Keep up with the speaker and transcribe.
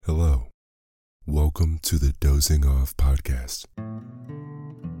Hello. Welcome to the Dozing Off podcast.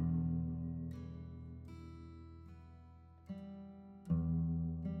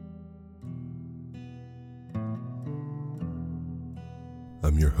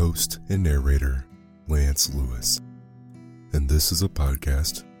 I'm your host and narrator, Lance Lewis, and this is a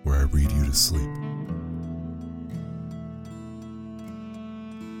podcast where I read you to sleep.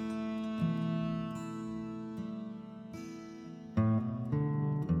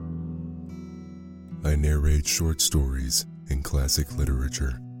 I narrate short stories in classic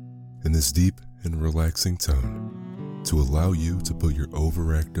literature in this deep and relaxing tone to allow you to put your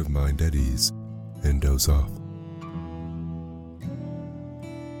overactive mind at ease and doze off.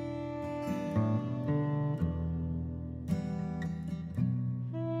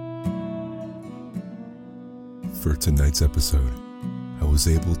 For tonight's episode, I was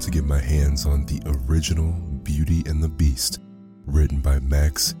able to get my hands on the original Beauty and the Beast, written by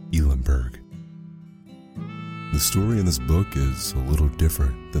Max Eilenberg. The story in this book is a little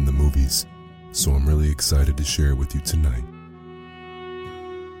different than the movies, so I'm really excited to share it with you tonight.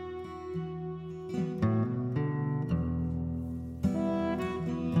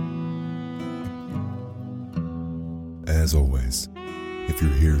 As always, if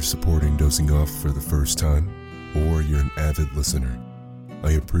you're here supporting Dozing Off for the first time, or you're an avid listener,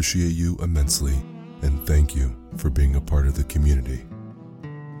 I appreciate you immensely and thank you for being a part of the community.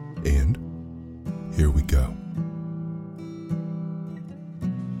 And here we go.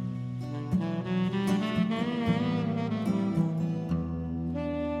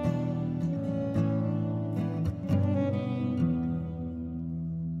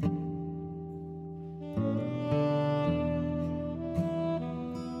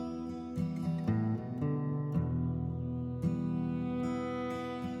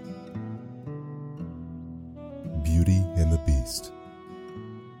 Beauty and the Beast.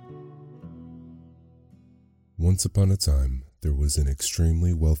 Once upon a time, there was an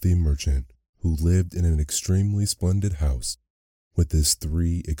extremely wealthy merchant who lived in an extremely splendid house with his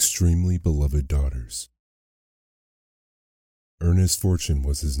 3 extremely beloved daughters. Ernest Fortune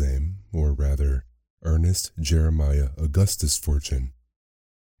was his name, or rather, Ernest Jeremiah Augustus Fortune,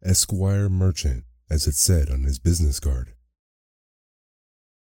 Esquire Merchant, as it said on his business card.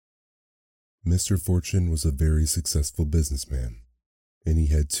 Mr. Fortune was a very successful businessman, and he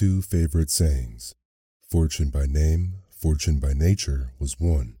had 2 favorite sayings. Fortune by name, fortune by nature was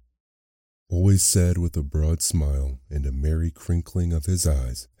one, always said with a broad smile and a merry crinkling of his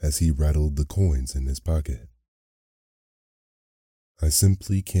eyes as he rattled the coins in his pocket. I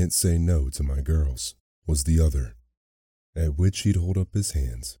simply can't say no to my girls, was the other, at which he'd hold up his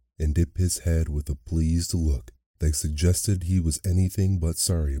hands and dip his head with a pleased look that suggested he was anything but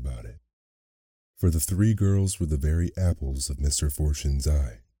sorry about it. For the 3 girls were the very apples of Mr. Fortune's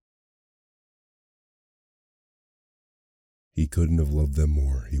eye. He couldn't have loved them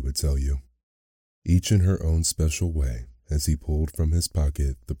more, he would tell you, each in her own special way, as he pulled from his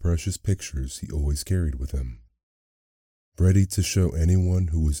pocket the precious pictures he always carried with him, ready to show anyone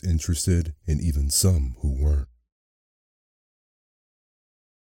who was interested and even some who weren't.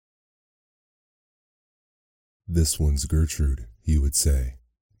 This one's Gertrude, he would say,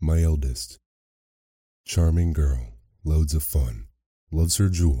 my eldest. Charming girl, loads of fun, loves her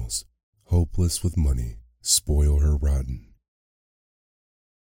jewels, hopeless with money, spoil her rotten.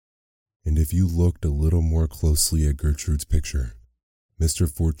 And if you looked a little more closely at Gertrude's picture,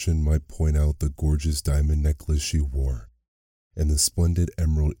 Mr. Fortune might point out the gorgeous diamond necklace she wore and the splendid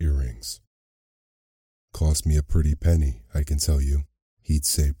emerald earrings. Cost me a pretty penny, I can tell you, he'd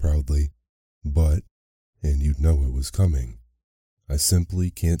say proudly, but, and you'd know it was coming, I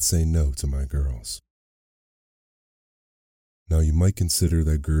simply can't say no to my girls. Now you might consider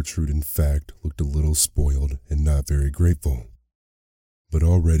that Gertrude in fact looked a little spoiled and not very grateful. But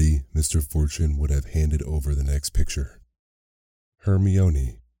already Mr. Fortune would have handed over the next picture.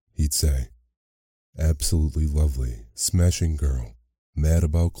 Hermione, he'd say. Absolutely lovely, smashing girl, mad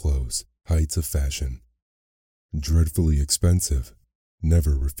about clothes, heights of fashion. Dreadfully expensive,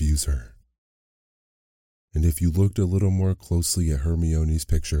 never refuse her. And if you looked a little more closely at Hermione's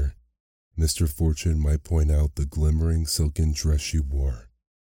picture, Mr. Fortune might point out the glimmering silken dress she wore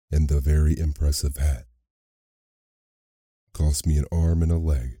and the very impressive hat. Cost me an arm and a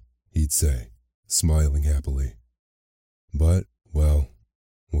leg, he'd say, smiling happily. But, well,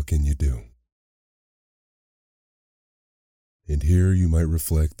 what can you do? And here you might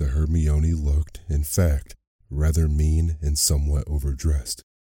reflect that Hermione looked, in fact, rather mean and somewhat overdressed.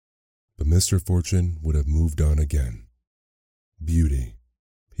 But Mr. Fortune would have moved on again. Beauty,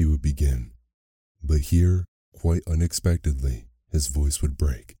 he would begin, but here, quite unexpectedly, his voice would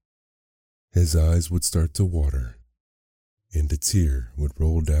break. His eyes would start to water, and a tear would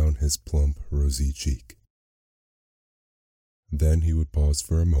roll down his plump, rosy cheek. Then he would pause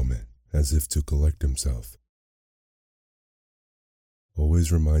for a moment, as if to collect himself.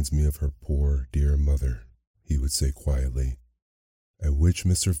 "Always reminds me of her poor, dear mother," he would say quietly, at which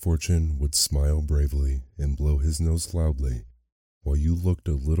Mr. Fortune would smile bravely and blow his nose loudly while you looked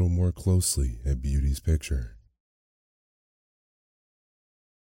a little more closely at Beauty's picture.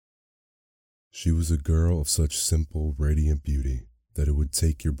 She was a girl of such simple, radiant beauty that it would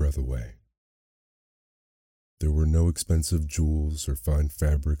take your breath away. There were no expensive jewels or fine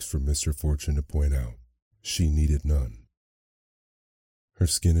fabrics for Mr. Fortune to point out. She needed none. Her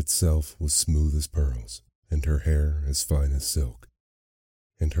skin itself was smooth as pearls, and her hair as fine as silk,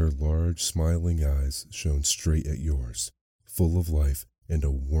 and her large, smiling eyes shone straight at yours, full of life and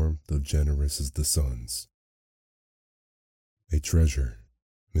a warmth as generous as the sun's. "A treasure,"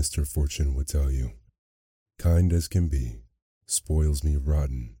 Mr. Fortune would tell you, "kind as can be, spoils me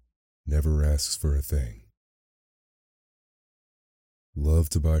rotten, never asks for a thing. Love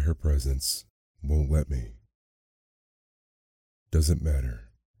to buy her presents, won't let me. Doesn't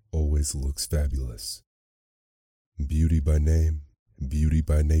matter, always looks fabulous. Beauty by name, beauty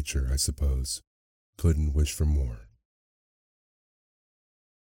by nature, I suppose, couldn't wish for more."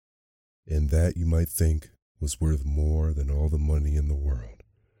 And that, you might think, was worth more than all the money in the world.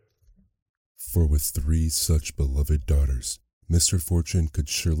 For with 3 such beloved daughters, Mr. Fortune could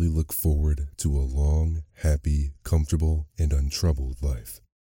surely look forward to a long, happy, comfortable, and untroubled life.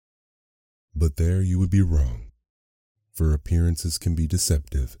 But there you would be wrong, for appearances can be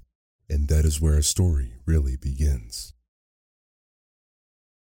deceptive, and that is where a story really begins.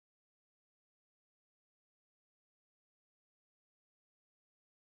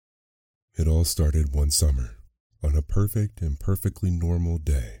 It all started one summer, on a perfect and perfectly normal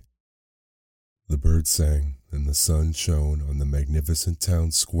day. The birds sang and the sun shone on the magnificent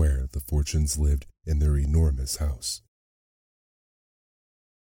town square the Fortunes lived in their enormous house.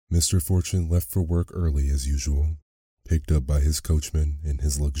 Mr. Fortune left for work early as usual, picked up by his coachman in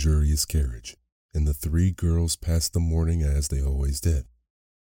his luxurious carriage, and the 3 girls passed the morning as they always did.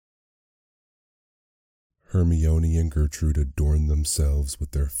 Hermione and Gertrude adorned themselves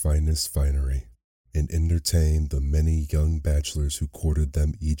with their finest finery and entertained the many young bachelors who courted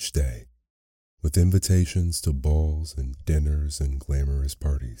them each day, with invitations to balls and dinners and glamorous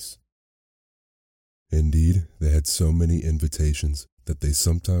parties. Indeed, they had so many invitations that they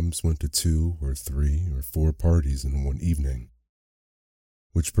sometimes went to 2 or 3 or 4 parties in one evening,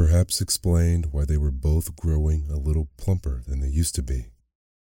 which perhaps explained why they were both growing a little plumper than they used to be,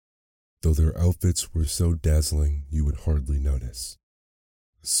 though their outfits were so dazzling you would hardly notice.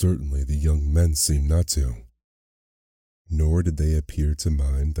 Certainly the young men seemed not to. Nor did they appear to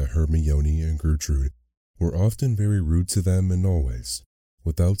mind that Hermione and Gertrude were often very rude to them and always,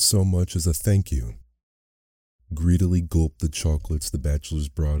 without so much as a thank you, greedily gulped the chocolates the bachelors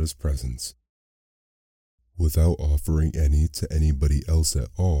brought as presents, without offering any to anybody else at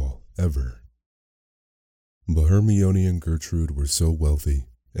all, ever. But Hermione and Gertrude were so wealthy,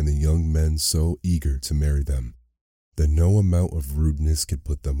 and the young men so eager to marry them, that no amount of rudeness could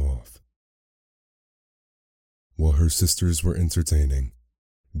put them off. While her sisters were entertaining,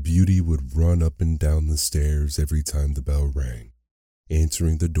 Beauty would run up and down the stairs every time the bell rang,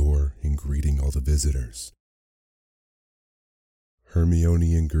 answering the door and greeting all the visitors.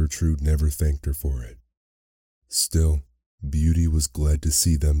 Hermione and Gertrude never thanked her for it. Still, Beauty was glad to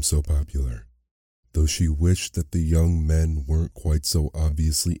see them so popular, though she wished that the young men weren't quite so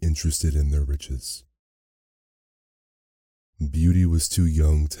obviously interested in their riches. Beauty was too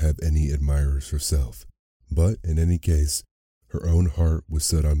young to have any admirers herself, but in any case, her own heart was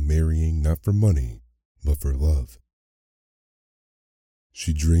set on marrying not for money, but for love.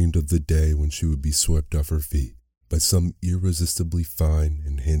 She dreamed of the day when she would be swept off her feet by some irresistibly fine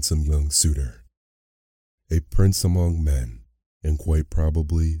and handsome young suitor, a prince among men, and quite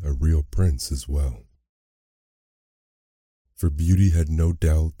probably a real prince as well. For Beauty had no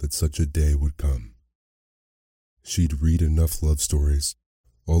doubt that such a day would come. She'd read enough love stories,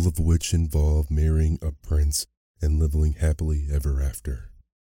 all of which involved marrying a prince and living happily ever after.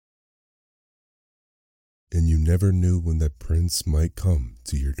 And you never knew when that prince might come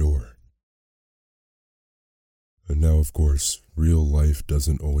to your door. And now, of course, real life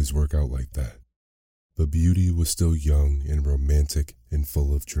doesn't always work out like that. But Beauty was still young and romantic and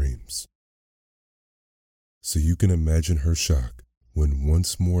full of dreams. So you can imagine her shock when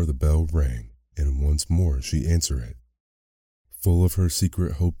once more the bell rang and once more she answered it, full of her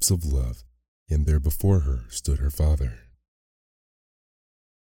secret hopes of love, and there before her stood her father.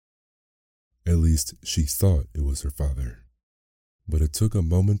 At least she thought it was her father, but it took a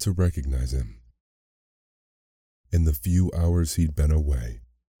moment to recognize him. In the few hours he'd been away,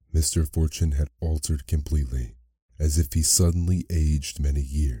 Mr. Fortune had altered completely, as if he suddenly aged many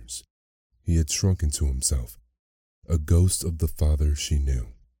years. He had shrunk into himself, a ghost of the father she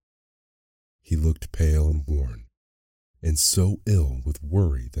knew. He looked pale and worn, and so ill with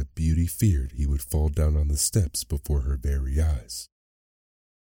worry that Beauty feared he would fall down on the steps before her very eyes.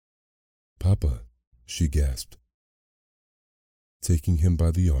 "Papa," she gasped, taking him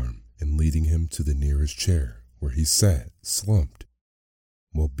by the arm and leading him to the nearest chair, where he sat slumped,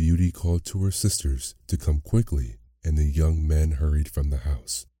 while Beauty called to her sisters to come quickly, and the young men hurried from the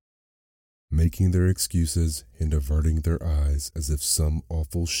house, making their excuses and averting their eyes as if some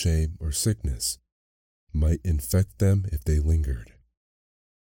awful shame or sickness might infect them if they lingered.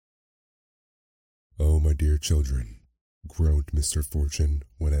 "Oh, my dear children," groaned Mr. Fortune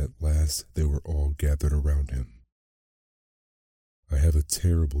when at last they were all gathered around him. "I have a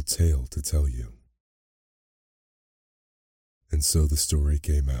terrible tale to tell you." And so the story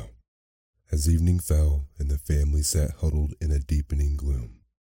came out, as evening fell and the family sat huddled in a deepening gloom.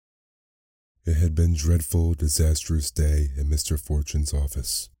 It had been a dreadful, disastrous day in Mr. Fortune's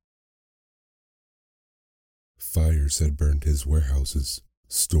office. Fires had burned his warehouses,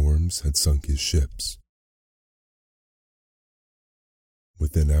 storms had sunk his ships.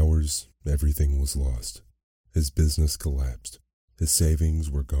 Within hours, everything was lost. His business collapsed, his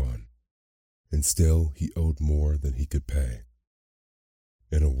savings were gone, and still he owed more than he could pay.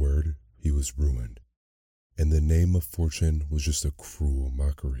 In a word, he was ruined, and the name of Fortune was just a cruel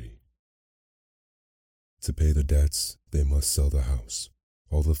mockery. To pay the debts, they must sell the house,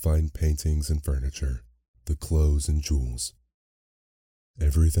 all the fine paintings and furniture, the clothes and jewels.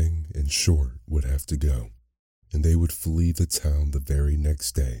 Everything, in short, would have to go, and they would flee the town the very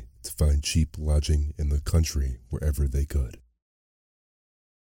next day to find cheap lodging in the country wherever they could.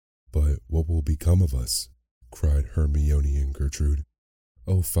 "But what will become of us?" cried Hermione and Gertrude.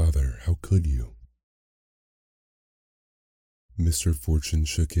 "Oh, Father, how could you?" Mr. Fortune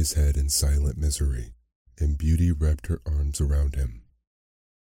shook his head in silent misery, and Beauty wrapped her arms around him.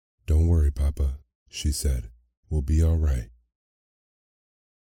 "Don't worry, Papa," she said. "We'll be all right."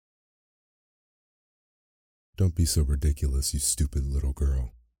 "Don't be so ridiculous, you stupid little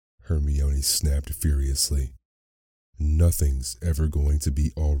girl," Hermione snapped furiously. "Nothing's ever going to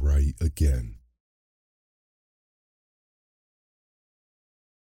be all right again."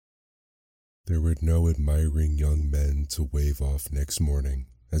 There were no admiring young men to wave off next morning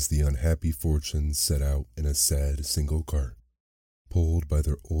as the unhappy Fortunes set out in a sad single cart, pulled by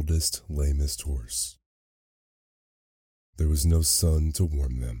their oldest, lamest horse. There was no sun to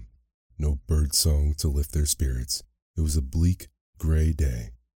warm them, no bird song to lift their spirits. It was a bleak, gray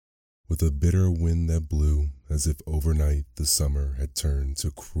day, with a bitter wind that blew as if overnight the summer had turned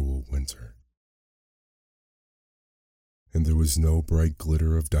to cruel winter. And there was no bright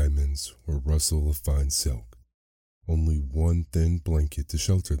glitter of diamonds or rustle of fine silk, only one thin blanket to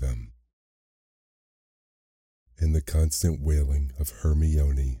shelter them, and the constant wailing of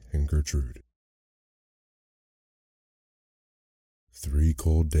Hermione and Gertrude. 3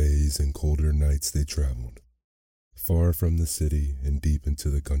 cold days and colder nights they traveled, far from the city and deep into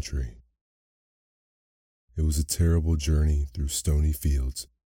the country. It was a terrible journey through stony fields,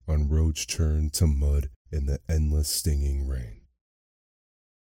 on roads churned to mud in the endless stinging rain.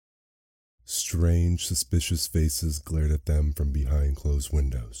 Strange, suspicious faces glared at them from behind closed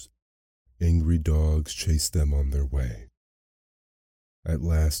windows. Angry dogs chased them on their way. At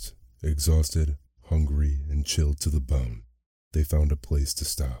last, exhausted, hungry, and chilled to the bone, they found a place to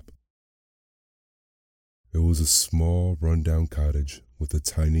stop. It was a small, run-down cottage with a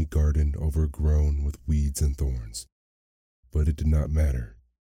tiny garden overgrown with weeds and thorns. But it did not matter,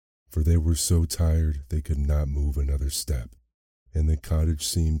 for they were so tired they could not move another step, and the cottage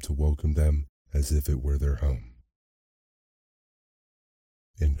seemed to welcome them as if it were their home.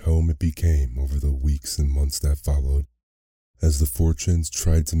 And home it became over the weeks and months that followed, as the Fortunes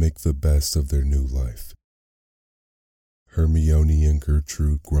tried to make the best of their new life. Hermione and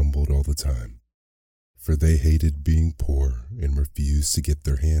Gertrude grumbled all the time, for they hated being poor and refused to get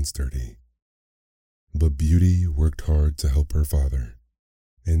their hands dirty. But Beauty worked hard to help her father,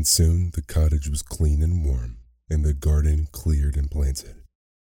 and soon the cottage was clean and warm, and the garden cleared and planted.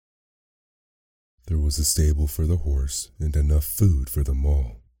 There was a stable for the horse and enough food for them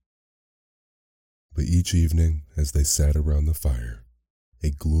all. But each evening, as they sat around the fire, a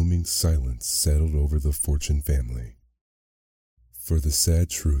glooming silence settled over the Fortune family. For the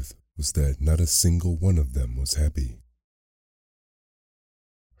sad truth was that not a single one of them was happy.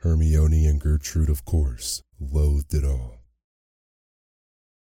 Hermione and Gertrude, of course, loathed it all.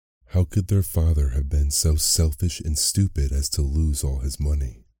 How could their father have been so selfish and stupid as to lose all his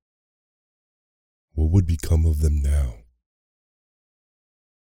money? What would become of them now?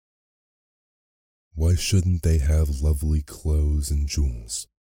 Why shouldn't they have lovely clothes and jewels?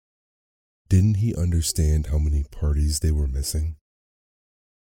 Didn't he understand how many parties they were missing?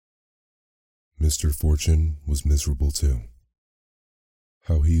 Mr. Fortune was miserable too.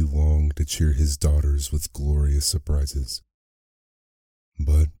 How he longed to cheer his daughters with glorious surprises.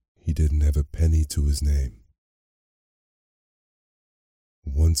 But he didn't have a penny to his name.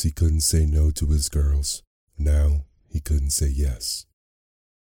 Once he couldn't say no to his girls, now he couldn't say yes.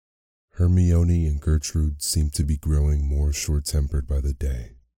 Hermione and Gertrude seemed to be growing more short-tempered by the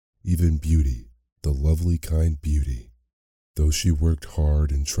day. Even Beauty, the lovely kind Beauty, though she worked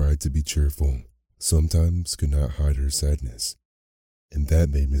hard and tried to be cheerful, sometimes could not hide her sadness, and that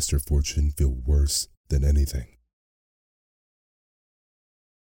made Mr. Fortune feel worse than anything.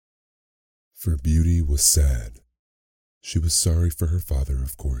 For Beauty was sad. She was sorry for her father,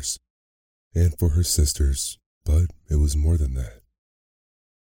 of course, and for her sisters, but it was more than that.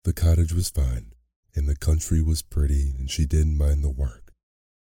 The cottage was fine, and the country was pretty, and she didn't mind the work.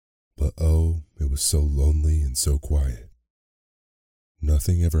 But oh, it was so lonely and so quiet.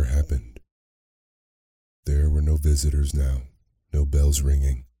 Nothing ever happened. There were no visitors now, no bells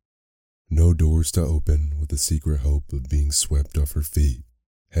ringing, no doors to open with the secret hope of being swept off her feet,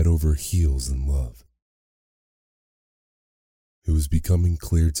 head over heels in love. It was becoming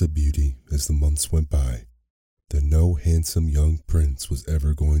clear to Beauty as the months went by that no handsome young prince was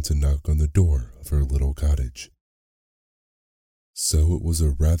ever going to knock on the door of her little cottage. So it was a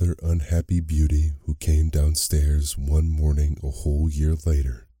rather unhappy Beauty who came downstairs one morning a whole year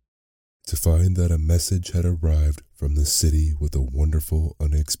later to find that a message had arrived from the city with a wonderful,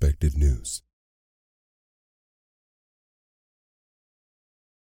 unexpected news.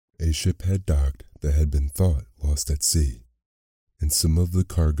 A ship had docked that had been thought lost at sea, and some of the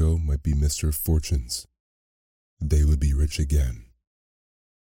cargo might be Mr. Fortune's. They would be rich again.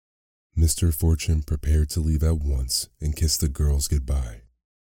 Mr. Fortune prepared to leave at once and kiss the girls goodbye,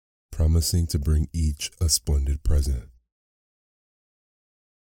 promising to bring each a splendid present.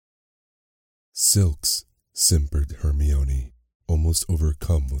 Silks, simpered Hermione, almost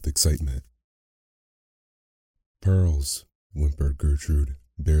overcome with excitement. Pearls, whimpered Gertrude,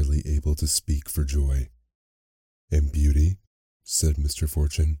 barely able to speak for joy. And Beauty, said Mr.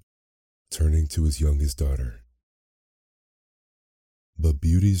 Fortune, turning to his youngest daughter. But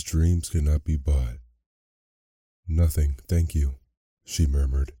Beauty's dreams could not be bought. Nothing, thank you, she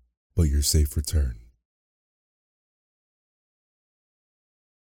murmured, but your safe return.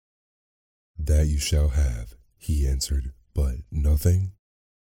 That you shall have, he answered, but nothing?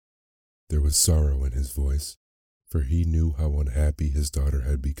 There was sorrow in his voice, for he knew how unhappy his daughter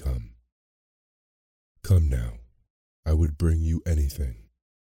had become. Come now, I would bring you anything.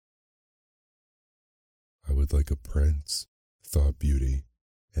 I would like a prince, thought Beauty,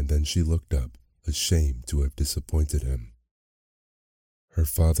 and then she looked up, ashamed to have disappointed him. Her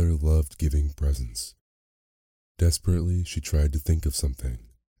father loved giving presents. Desperately, she tried to think of something,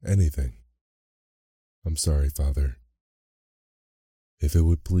 anything. I'm sorry, Father. If it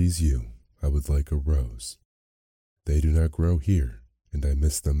would please you, I would like a rose. They do not grow here, and I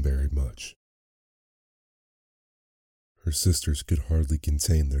miss them very much. Her sisters could hardly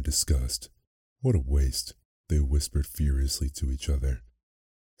contain their disgust. What a waste, they whispered furiously to each other.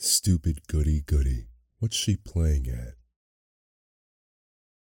 Stupid goody-goody, what's she playing at?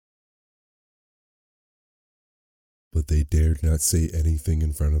 But they dared not say anything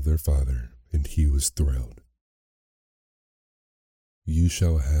in front of their father, and he was thrilled. You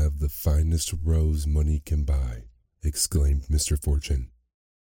shall have the finest rose money can buy, exclaimed Mr. Fortune,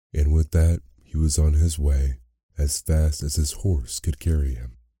 and with that he was on his way as fast as his horse could carry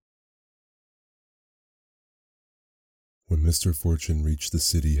him. When Mr. Fortune reached the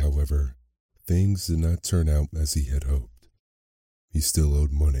city, however, things did not turn out as he had hoped. He still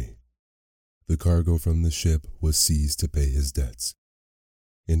owed money. The cargo from the ship was seized to pay his debts,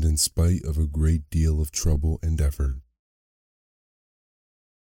 and in spite of a great deal of trouble and effort,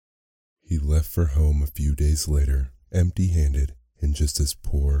 he left for home a few days later, empty-handed and just as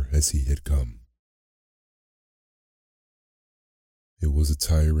poor as he had come. It was a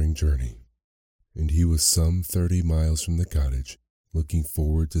tiring journey, and he was some 30 miles from the cottage, looking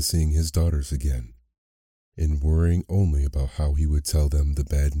forward to seeing his daughters again, and worrying only about how he would tell them the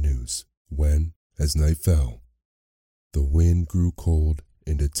bad news when, as night fell, the wind grew cold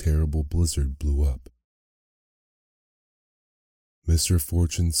and a terrible blizzard blew up. Mr.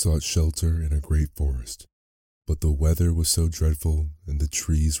 Fortune sought shelter in a great forest, but the weather was so dreadful and the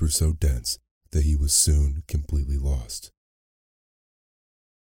trees were so dense that he was soon completely lost.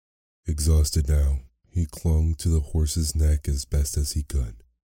 Exhausted now, he clung to the horse's neck as best as he could,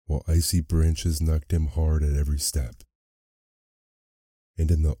 while icy branches knocked him hard at every step.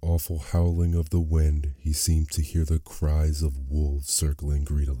 And in the awful howling of the wind, he seemed to hear the cries of wolves circling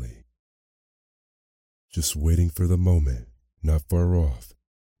greedily, just waiting for the moment, not far off,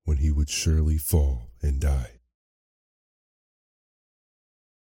 when he would surely fall and die.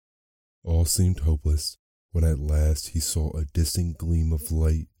 All seemed hopeless when at last he saw a distant gleam of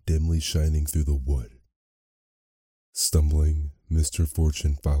light dimly shining through the wood. Stumbling, Mr.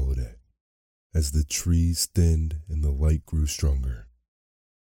 Fortune followed it, as the trees thinned and the light grew stronger,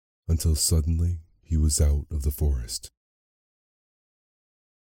 until suddenly he was out of the forest.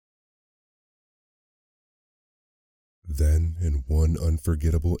 Then, in one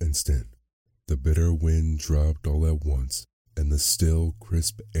unforgettable instant, the bitter wind dropped all at once, and the still,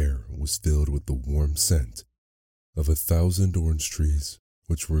 crisp air was filled with the warm scent of 1,000 orange trees,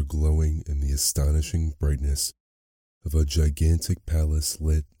 which were glowing in the astonishing brightness of a gigantic palace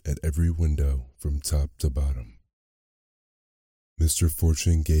lit at every window from top to bottom. Mr.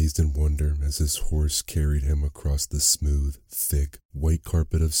 Fortune gazed in wonder as his horse carried him across the smooth, thick, white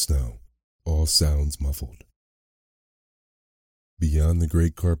carpet of snow, all sounds muffled. Beyond the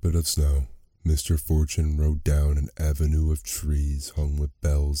great carpet of snow, Mr. Fortune rode down an avenue of trees hung with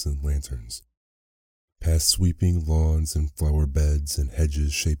bells and lanterns, past sweeping lawns and flower beds and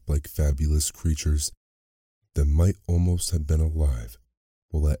hedges shaped like fabulous creatures that might almost have been alive,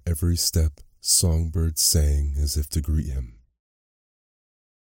 while at every step songbirds sang as if to greet him.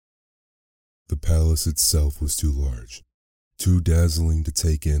 The palace itself was too large, too dazzling to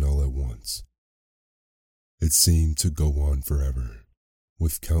take in all at once. It seemed to go on forever,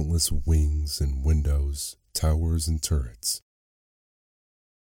 with countless wings and windows, towers and turrets,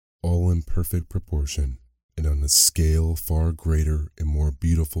 all in perfect proportion and on a scale far greater and more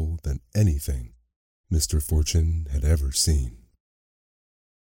beautiful than anything Mr. Fortune had ever seen.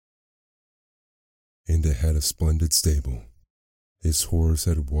 And it had a splendid stable. His horse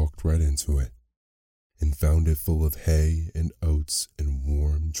had walked right into it, and found it full of hay and oats and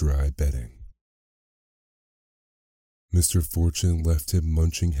warm, dry bedding. Mr. Fortune left him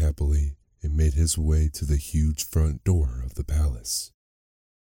munching happily and made his way to the huge front door of the palace.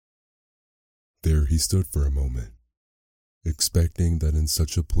 There he stood for a moment, expecting that in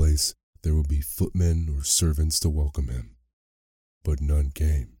such a place there would be footmen or servants to welcome him, but none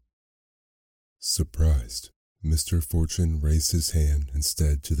came. Surprised, Mr. Fortune raised his hand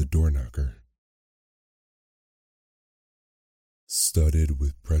instead to the door knocker. Studded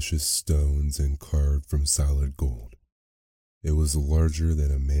with precious stones and carved from solid gold, it was larger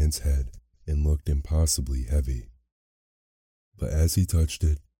than a man's head and looked impossibly heavy. But as he touched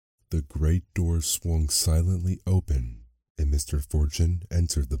it, the great door swung silently open, and Mr. Fortune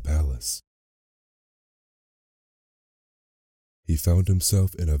entered the palace. He found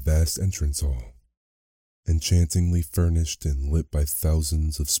himself in a vast entrance hall, enchantingly furnished and lit by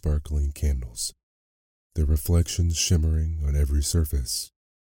thousands of sparkling candles, their reflections shimmering on every surface.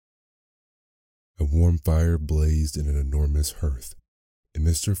 A warm fire blazed in an enormous hearth, and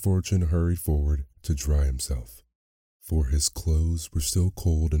Mr. Fortune hurried forward to dry himself, for his clothes were still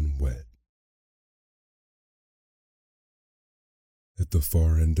cold and wet. At the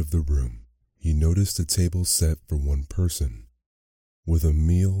far end of the room, he noticed a table set for one person, with a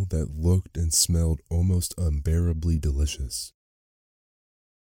meal that looked and smelled almost unbearably delicious.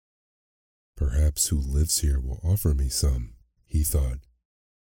 Perhaps who lives here will offer me some, he thought.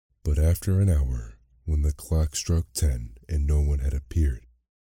 But after an hour, when the clock struck 10 and no one had appeared,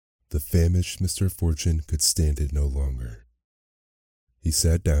 the famished Mr. Fortune could stand it no longer. He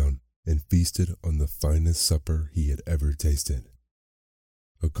sat down and feasted on the finest supper he had ever tasted,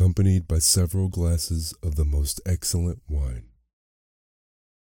 accompanied by several glasses of the most excellent wine.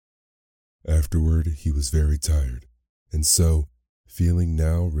 Afterward, he was very tired, and so, feeling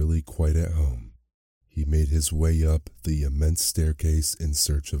now really quite at home, he made his way up the immense staircase in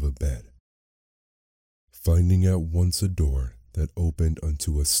search of a bed. Finding at once a door that opened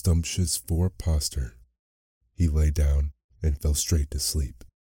onto a sumptuous four-poster, he lay down and fell straight to sleep.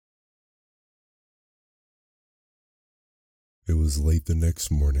 It was late the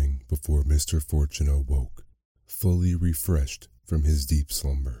next morning before Mr. Fortune awoke, fully refreshed from his deep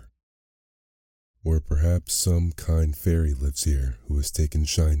slumber. Or perhaps some kind fairy lives here who has taken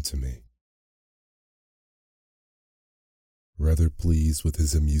shine to me. Rather pleased with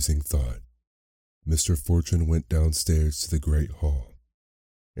his amusing thought, Mr. Fortune went downstairs to the great hall,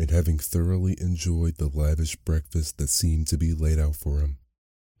 and having thoroughly enjoyed the lavish breakfast that seemed to be laid out for him,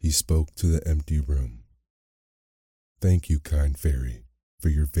 he spoke to the empty room. "Thank you, kind fairy, for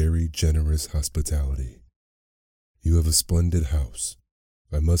your very generous hospitality. You have a splendid house.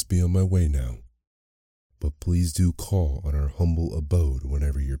 I must be on my way now, but please do call on our humble abode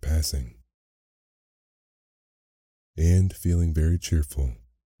whenever you're passing." And feeling very cheerful,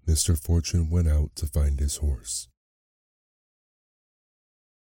 Mr. Fortune went out to find his horse.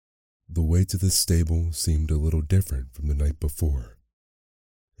 The way to the stable seemed a little different from the night before,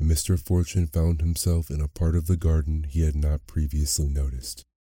 and Mr. Fortune found himself in a part of the garden he had not previously noticed.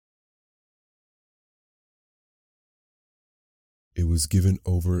 It was given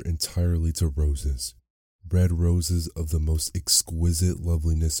over entirely to roses, red roses of the most exquisite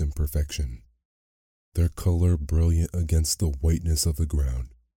loveliness and perfection, their color brilliant against the whiteness of the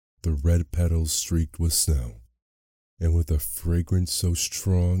ground, the red petals streaked with snow, and with a fragrance so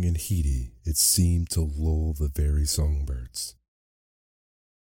strong and heady it seemed to lull the very songbirds.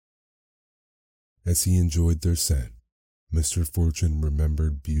 As he enjoyed their scent, Mr. Fortune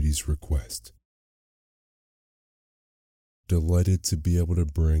remembered Beauty's request. Delighted to be able to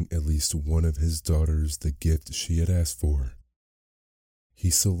bring at least one of his daughters the gift she had asked for, he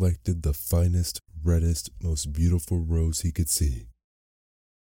selected the finest, reddest, most beautiful rose he could see,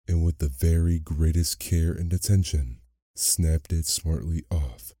 and with the very greatest care and attention, snapped it smartly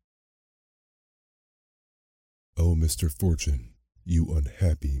off. "Oh, Mr. Fortune, you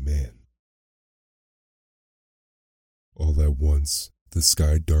unhappy man." All at once, the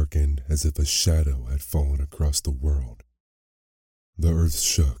sky darkened as if a shadow had fallen across the world. The earth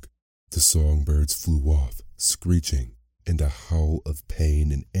shook, the songbirds flew off, screeching, and a howl of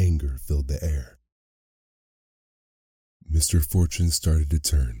pain and anger filled the air. Mr. Fortune started to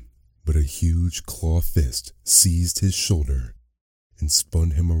turn, but a huge claw fist seized his shoulder and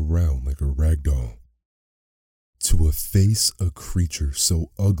spun him around like a rag doll. To a face a creature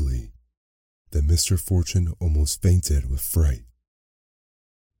so ugly that Mr. Fortune almost fainted with fright.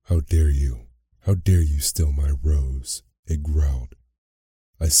 "How dare you? How dare you steal my rose?" it growled.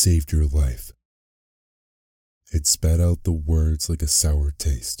 "I saved your life." It spat out the words like a sour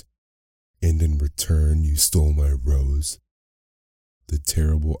taste. "And in return you stole my rose?" The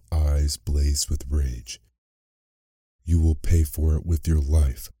terrible eyes blazed with rage. "You will pay for it with your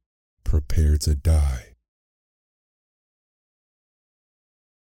life. Prepare to die."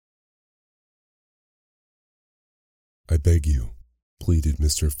 "I beg you," pleaded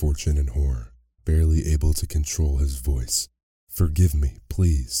Mr. Fortune in horror, barely able to control his voice. "Forgive me,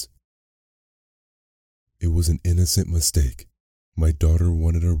 please. It was an innocent mistake. My daughter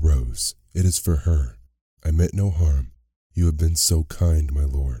wanted a rose. It is for her. I meant no harm. You have been so kind, my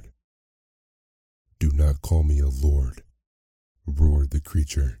lord." "Do not call me a lord," roared the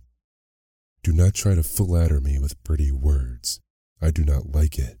creature. "Do not try to flatter me with pretty words. I do not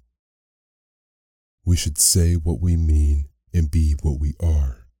like it. We should say what we mean and be what we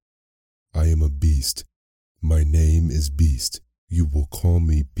are. I am a beast. My name is Beast. You will call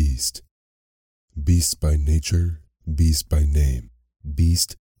me Beast. Beast by nature, beast by name.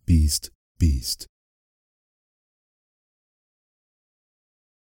 Beast, beast, beast."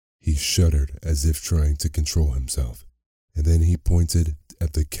 He shuddered as if trying to control himself, and then he pointed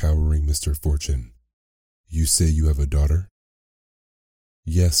at the cowering Mr. Fortune. "You say you have a daughter?"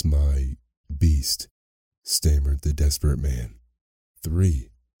 "Yes, my beast," stammered the desperate man. "3.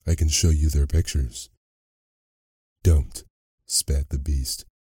 I can show you their pictures." "Don't," spat the beast.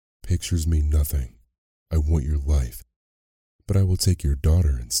 "Pictures mean nothing. I want your life, but I will take your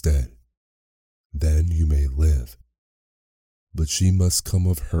daughter instead. Then you may live. But she must come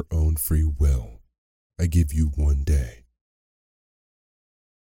of her own free will. I give you 1 day.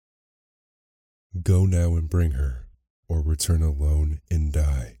 Go now and bring her, or return alone and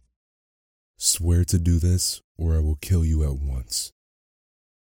die. Swear to do this, or I will kill you at once."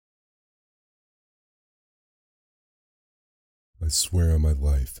 "I swear on my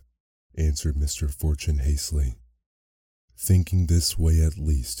life," answered Mr. Fortune hastily, thinking this way at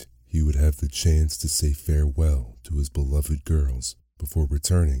least he would have the chance to say farewell to his beloved girls before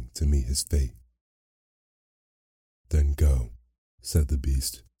returning to meet his fate. "Then go," said the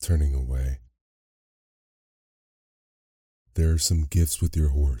beast, turning away. "There are some gifts with your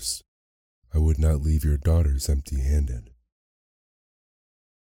horse. I would not leave your daughters empty-handed."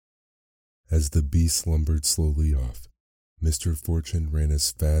 As the beast lumbered slowly off, Mr. Fortune ran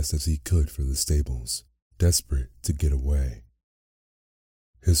as fast as he could for the stables, desperate to get away.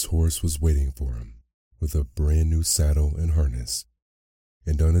 His horse was waiting for him, with a brand new saddle and harness,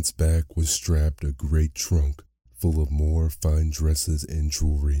 and on its back was strapped a great trunk full of more fine dresses and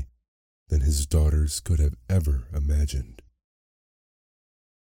jewelry than his daughters could have ever imagined.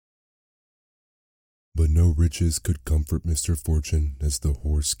 But no riches could comfort Mr. Fortune as the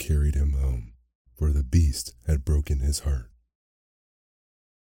horse carried him home, for the beast had broken his heart.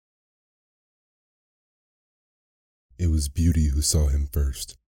 It was Beauty who saw him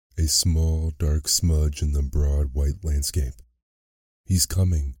first, a small, dark smudge in the broad white landscape. "He's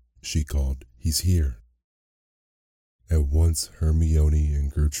coming," she called. "He's here." At once Hermione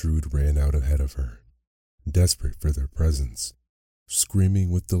and Gertrude ran out ahead of her, desperate for their presence, screaming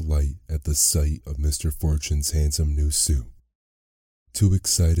with delight at the sight of Mr. Fortune's handsome new suit, too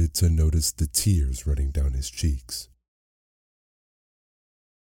excited to notice the tears running down his cheeks.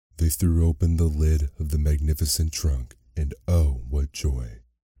 They threw open the lid of the magnificent trunk, and oh, what joy,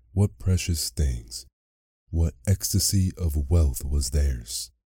 what precious things, what ecstasy of wealth was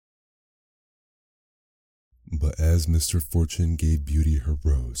theirs. But as Mr. Fortune gave Beauty her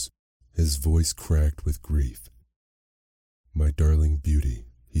rose, his voice cracked with grief. "My darling Beauty,"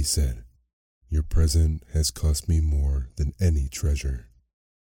 he said, "your present has cost me more than any treasure,"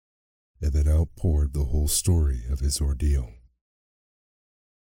 and then outpoured the whole story of his ordeal.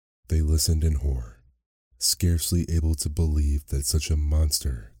 They listened in horror, scarcely able to believe that such a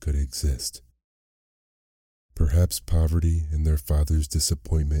monster could exist. Perhaps poverty and their father's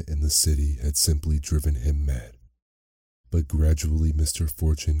disappointment in the city had simply driven him mad, but gradually Mr.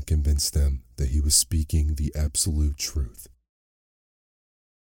 Fortune convinced them that he was speaking the absolute truth.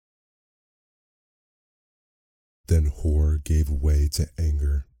 Then horror gave way to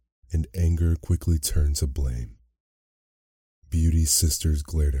anger, and anger quickly turned to blame. Beauty's sisters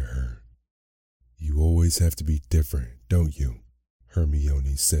glared at her. "You always have to be different, don't you?"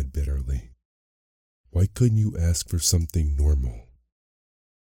 Hermione said bitterly. "Why couldn't you ask for something normal?"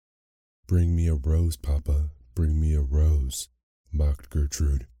 "Bring me a rose, Papa, bring me a rose," mocked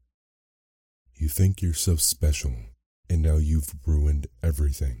Gertrude. "You think you're so special, and now you've ruined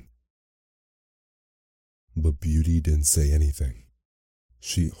everything." But Beauty didn't say anything.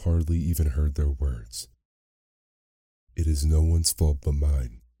 She hardly even heard their words. "It is no one's fault but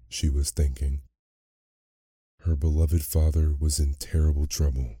mine," she was thinking. Her beloved father was in terrible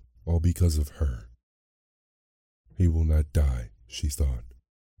trouble, all because of her. "He will not die," she thought.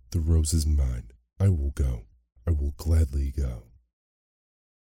 "The rose is mine. I will go. I will gladly go."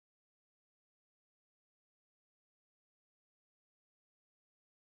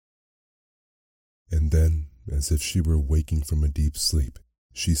 And then, as if she were waking from a deep sleep,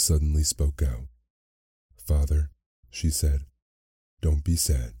 she suddenly spoke out. "Father," she said, "don't be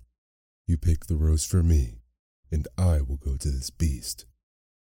sad. You pick the rose for me, and I will go to this beast."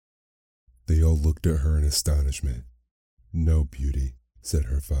 They all looked at her in astonishment. "No, Beauty," said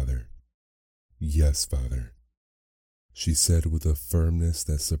her father. "Yes, Father," she said with a firmness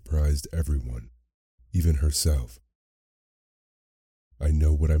that surprised everyone, even herself. "I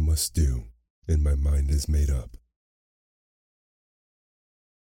know what I must do, and my mind is made up."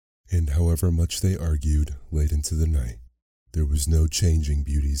 And however much they argued late into the night, there was no changing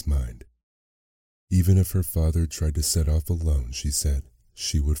Beauty's mind. Even if her father tried to set off alone, she said,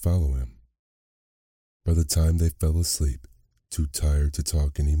 she would follow him. By the time they fell asleep, too tired to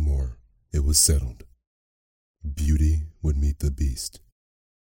talk any more, it was settled. Beauty would meet the beast.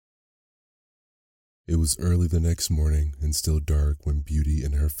 It was early the next morning and still dark when Beauty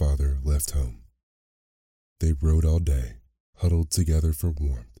and her father left home. They rode all day, huddled together for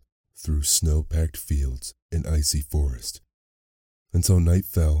warmth, through snow-packed fields and icy forest, until night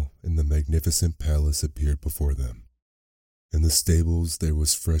fell and the magnificent palace appeared before them. In the stables there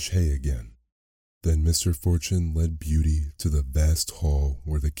was fresh hay again. Then Mr. Fortune led Beauty to the vast hall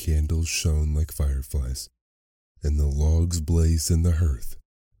where the candles shone like fireflies, and the logs blazed in the hearth,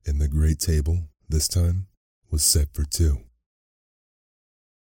 and the great table, this time, was set for two.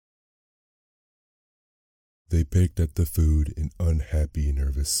 They picked at the food in unhappy,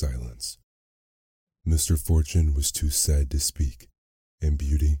 nervous silence. Mr. Fortune was too sad to speak, and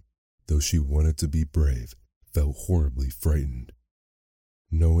Beauty, though she wanted to be brave, felt horribly frightened,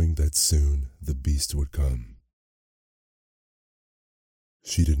 knowing that soon the beast would come.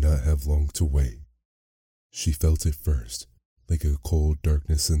 She did not have long to wait. She felt it first, like a cold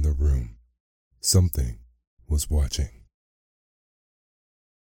darkness in the room. Something was watching.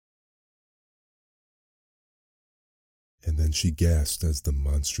 And then she gasped as the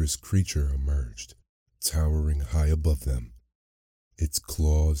monstrous creature emerged, towering high above them, its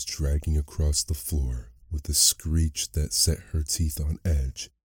claws dragging across the floor with a screech that set her teeth on edge,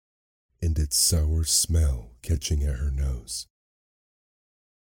 and its sour smell catching at her nose.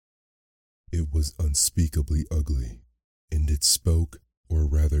 It was unspeakably ugly, and it spoke, or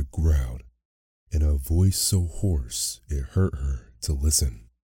rather growled, in a voice so hoarse it hurt her to listen.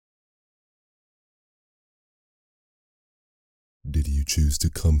 "Did you choose to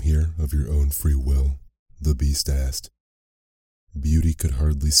come here of your own free will?" the beast asked. Beauty could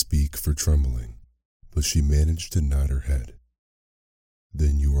hardly speak for trembling, but she managed to nod her head.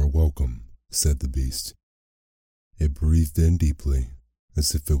 "Then you are welcome," said the beast. It breathed in deeply,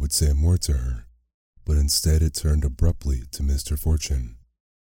 as if it would say more to her, but instead it turned abruptly to Mr. Fortune.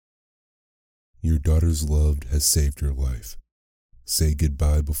 "Your daughter's love has saved your life. Say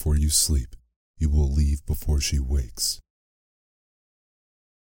goodbye before you sleep. You will leave before she wakes."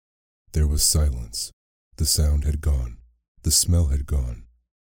 There was silence. The sound had gone. The smell had gone.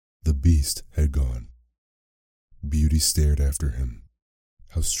 The beast had gone. Beauty stared after him.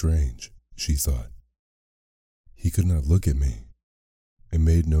 How strange, she thought. He could not look at me. It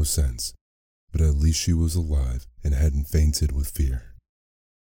made no sense, but at least she was alive and hadn't fainted with fear.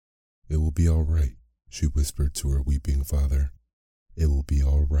 "It will be all right," she whispered to her weeping father. "It will be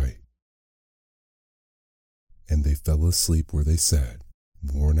all right." And they fell asleep where they sat,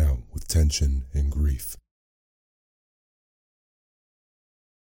 worn out with tension and grief.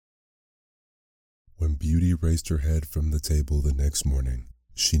 When Beauty raised her head from the table the next morning,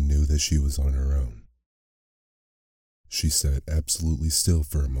 she knew that she was on her own. She sat absolutely still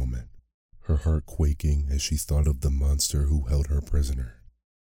for a moment, her heart quaking as she thought of the monster who held her prisoner.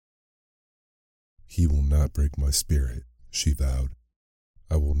 "He will not break my spirit," she vowed.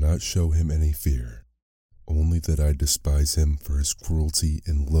 "I will not show him any fear, only that I despise him for his cruelty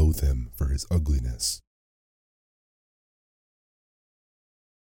and loathe him for his ugliness."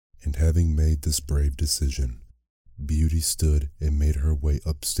 And having made this brave decision, Beauty stood and made her way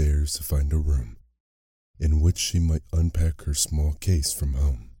upstairs to find a room in which she might unpack her small case from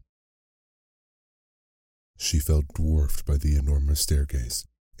home. She felt dwarfed by the enormous staircase,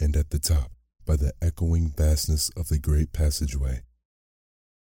 and at the top by the echoing vastness of the great passageway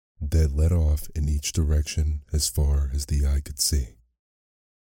that led off in each direction as far as the eye could see.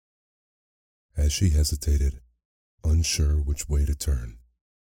 As she hesitated, unsure which way to turn,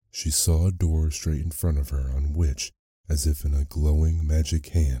 she saw a door straight in front of her on which, as if in a glowing magic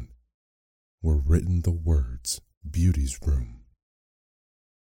hand, were written the words, "Beauty's Room."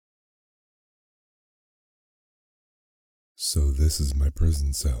 "So this is my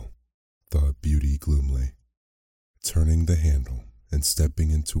prison cell," thought Beauty gloomily, turning the handle and stepping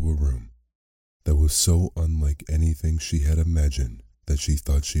into a room that was so unlike anything she had imagined that she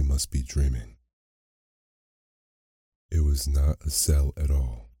thought she must be dreaming. It was not a cell at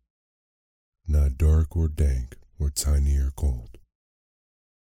all, not dark or dank or tiny or cold.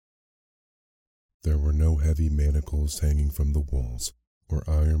 There were no heavy manacles hanging from the walls or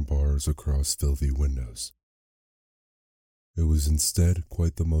iron bars across filthy windows. It was instead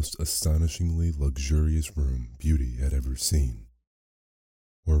quite the most astonishingly luxurious room Beauty had ever seen,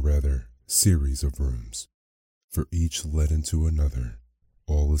 or rather, series of rooms, for each led into another,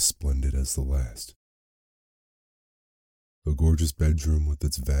 all as splendid as the last. A gorgeous bedroom with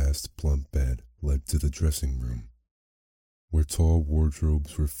its vast, plump bed led to the dressing room, where tall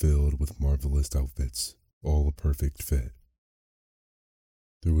wardrobes were filled with marvelous outfits, all a perfect fit.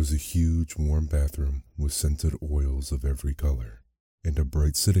 There was a huge, warm bathroom with scented oils of every color, and a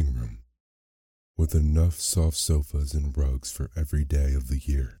bright sitting room, with enough soft sofas and rugs for every day of the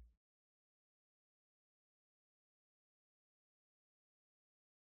year.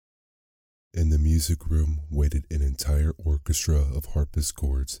 In the music room waited an entire orchestra of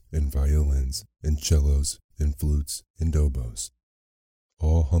harpsichords and violins and cellos and flutes and oboes,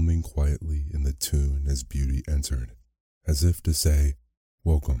 all humming quietly in the tune as Beauty entered, as if to say,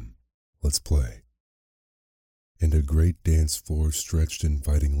 "Welcome, let's play." And a great dance floor stretched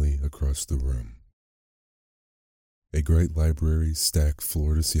invitingly across the room. A great library stacked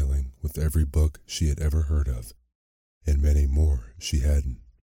floor to ceiling with every book she had ever heard of, and many more she hadn't.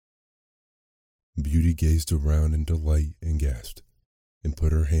 Beauty gazed around in delight and gasped, and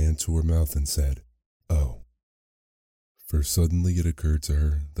put her hand to her mouth and said, "Oh." For suddenly it occurred to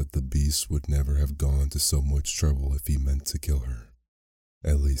her that the beast would never have gone to so much trouble if he meant to kill her,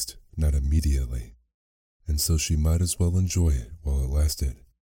 at least not immediately, and so she might as well enjoy it while it lasted.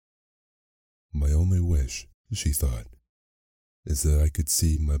 "My only wish," she thought, "is that I could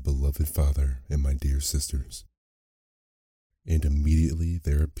see my beloved father and my dear sisters." And immediately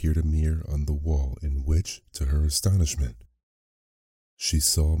there appeared a mirror on the wall in which, to her astonishment, she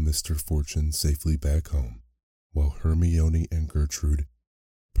saw Mr. Fortune safely back home, while Hermione and Gertrude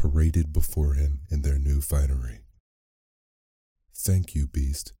paraded before him in their new finery. "Thank you,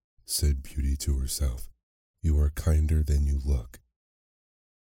 beast," said Beauty to herself. You are kinder than you look.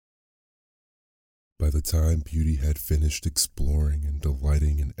 By the time Beauty had finished exploring and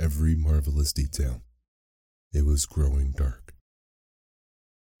delighting in every marvelous detail, it was growing dark.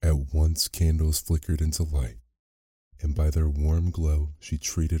 At once candles flickered into light, and by their warm glow she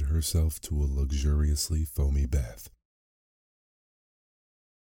treated herself to a luxuriously foamy bath.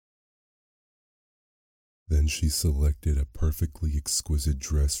 Then she selected a perfectly exquisite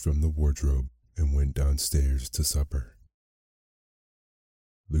dress from the wardrobe and went downstairs to supper.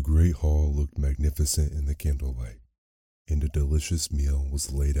 The great hall looked magnificent in the candlelight, and a delicious meal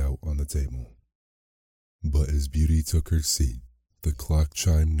was laid out on the table. But as Beauty took her seat, the clock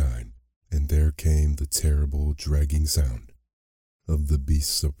chimed 9, and there came the terrible, dragging sound of the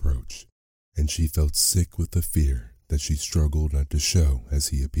beast's approach, and she felt sick with the fear that she struggled not to show as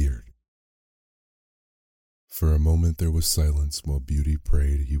he appeared. For a moment there was silence while Beauty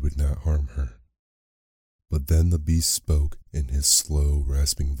prayed he would not harm her. But then the beast spoke in his slow,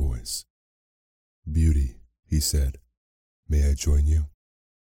 rasping voice. "Beauty," he said, "may I join you?"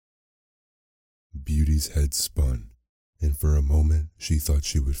 Beauty's head spun, and for a moment she thought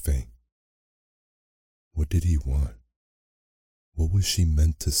she would faint. What did he want? What was she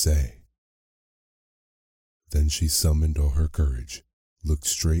meant to say? Then she summoned all her courage, looked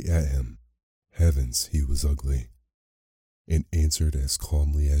straight at him. Heavens, he was ugly, and answered as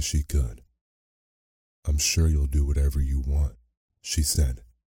calmly as she could. "I'm sure you'll do whatever you want," she said,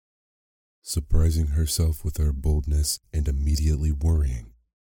 surprising herself with her boldness and immediately worrying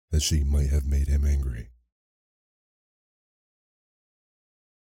that she might have made him angry.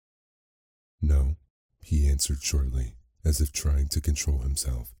 "No," he answered shortly, as if trying to control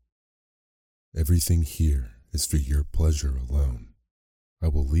himself. "Everything here is for your pleasure alone. I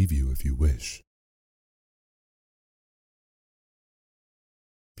will leave you if you wish."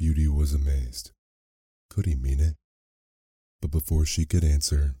 Beauty was amazed. Could he mean it? But before she could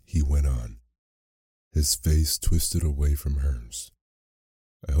answer, he went on, his face twisted away from hers.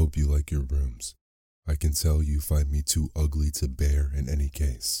 "I hope you like your rooms. I can tell you find me too ugly to bear in any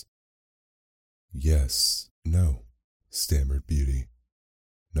case." "Yes, no," stammered Beauty,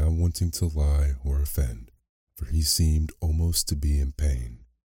 not wanting to lie or offend, for he seemed almost to be in pain.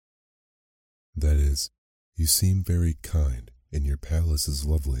 "That is, you seem very kind, and your palace is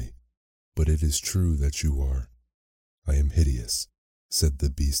lovely, but it is true that you are—" "I am hideous," said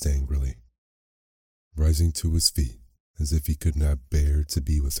the beast angrily, rising to his feet as if he could not bear to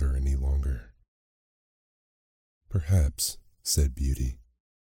be with her any longer. "Perhaps," said Beauty.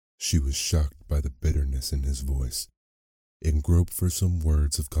 She was shocked by the bitterness in his voice and groped for some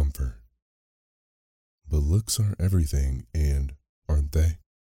words of comfort. "But looks aren't everything, and, aren't they?"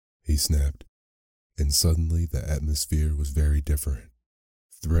 he snapped, and suddenly the atmosphere was very different,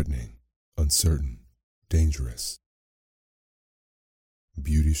 threatening, uncertain, dangerous.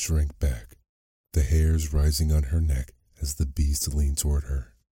 Beauty shrank back, the hairs rising on her neck as the beast leaned toward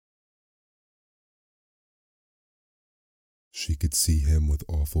her. She could see him with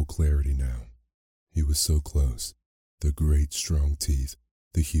awful clarity now. He was so close, the great strong teeth,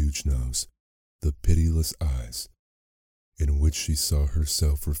 the huge nose, the pitiless eyes, in which she saw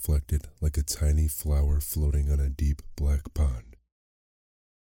herself reflected like a tiny flower floating on a deep black pond.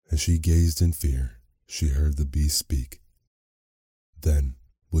 As she gazed in fear, she heard the beast speak. "Then,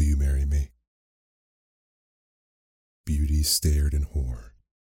 will you marry me?" Beauty stared in horror,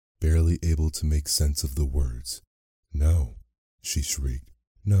 barely able to make sense of the words. "No," she shrieked.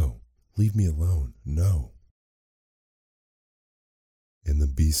 "No, leave me alone, no." In the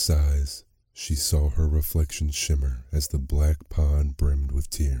beast's eyes, she saw her reflection shimmer as the black pond brimmed with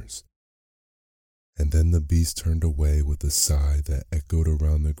tears. And then the beast turned away with a sigh that echoed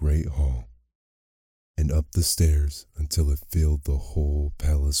around the great hall and up the stairs until it filled the whole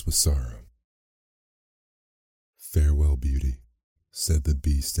palace with sorrow. "Farewell, Beauty," said the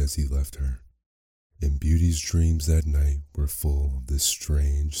beast as he left her. And Beauty's dreams that night were full of this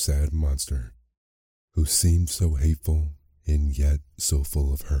strange, sad monster who seemed so hateful and yet so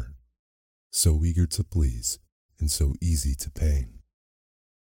full of hurt, so eager to please and so easy to pain.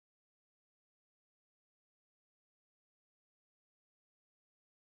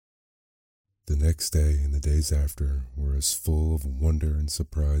 The next day and the days after were as full of wonder and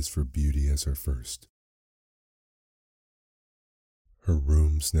surprise for Beauty as her first. Her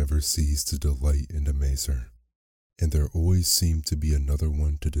rooms never ceased to delight and amaze her, and there always seemed to be another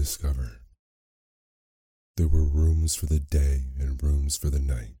one to discover. There were rooms for the day and rooms for the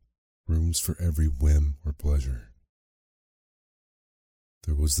night, rooms for every whim or pleasure.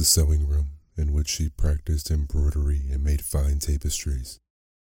 There was the sewing room, in which she practiced embroidery and made fine tapestries.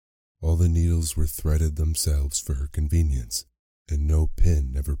 All the needles were threaded themselves for her convenience, and no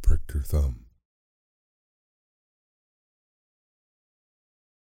pin ever pricked her thumb.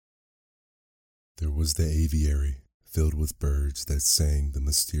 There was the aviary, filled with birds that sang the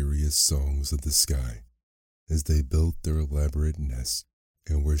mysterious songs of the sky as they built their elaborate nests,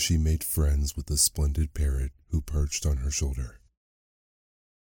 and where she made friends with the splendid parrot who perched on her shoulder.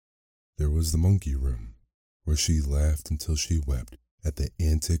 There was the monkey room, where she laughed until she wept at the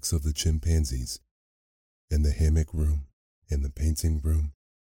antics of the chimpanzees, and the hammock room, and the painting room,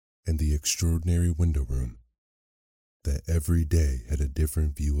 and the extraordinary window room, that every day had a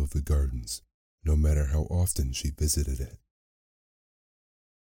different view of the gardens, no matter how often she visited it.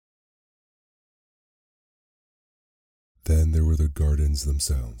 Then there were the gardens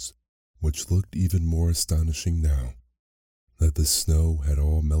themselves, which looked even more astonishing now that the snow had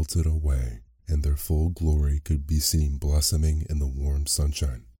all melted away and their full glory could be seen blossoming in the warm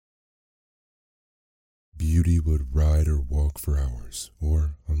sunshine. Beauty would ride or walk for hours,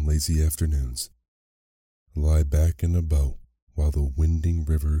 or, on lazy afternoons, lie back in a boat while the winding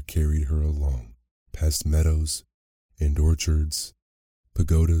river carried her along, past meadows and orchards,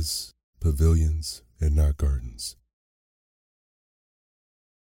 pagodas, pavilions, and knot gardens.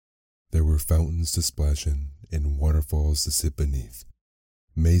 There were fountains to splash in and waterfalls to sit beneath,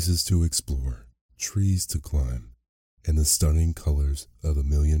 mazes to explore, trees to climb, and the stunning colors of a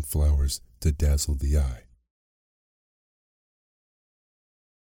million flowers to dazzle the eye.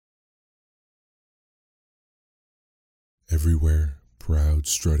 Everywhere, proud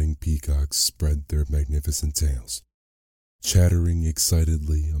strutting peacocks spread their magnificent tails, chattering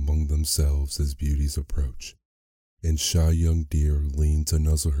excitedly among themselves as beauties approach, and shy young deer leaned to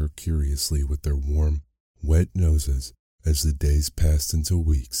nuzzle her curiously with their warm, wet noses as the days passed into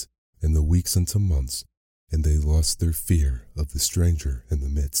weeks, and the weeks into months, and they lost their fear of the stranger in the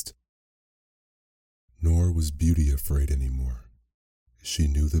midst. Nor was Beauty afraid any more. She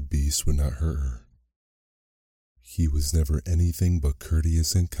knew the beast would not hurt her. He was never anything but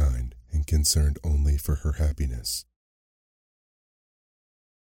courteous and kind, and concerned only for her happiness.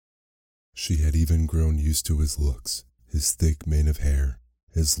 She had even grown used to his looks, his thick mane of hair,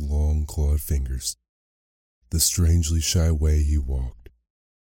 his long clawed fingers, the strangely shy way he walked.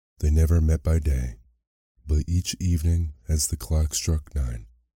 They never met by day, but each evening as the clock struck 9,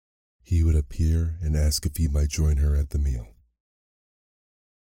 he would appear and ask if he might join her at the meal.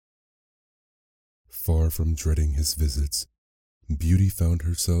 Far from dreading his visits, Beauty found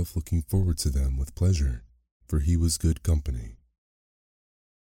herself looking forward to them with pleasure, for he was good company.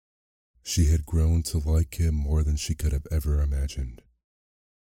 She had grown to like him more than she could have ever imagined.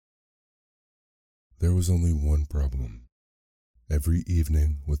 There was only one problem. Every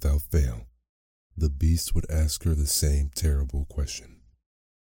evening, without fail, the beast would ask her the same terrible question.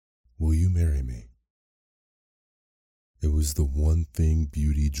 Will you marry me? It was the one thing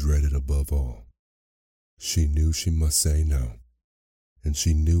Beauty dreaded above all. She knew she must say no, and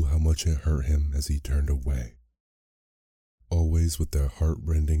she knew how much it hurt him as he turned away, always with that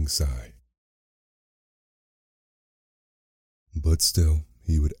heart-rending sigh. But still,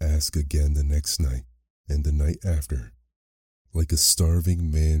 he would ask again the next night, and the night after, like a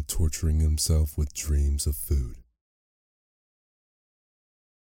starving man torturing himself with dreams of food.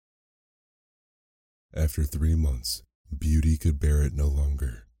 After 3 months, Beauty could bear it no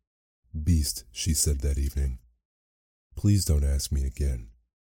longer. Beast, she said that evening, please don't ask me again.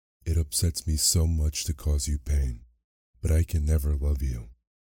 It upsets me so much to cause you pain, but I can never love you.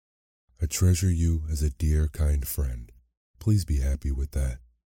 I treasure you as a dear, kind friend. Please be happy with that,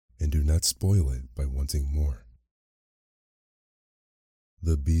 and do not spoil it by wanting more.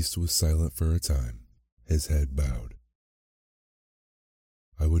 The beast was silent for a time, his head bowed.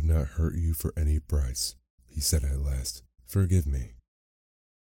 I would not hurt you for any price, he said at last. Forgive me.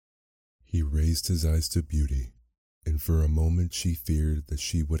 He raised his eyes to Beauty, and for a moment she feared that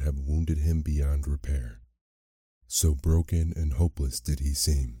she would have wounded him beyond repair. So broken and hopeless did he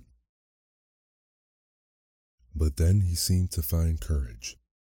seem. But then he seemed to find courage,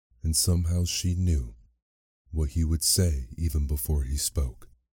 and somehow she knew what he would say even before he spoke.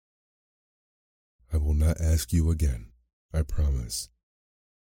 I will not ask you again, I promise.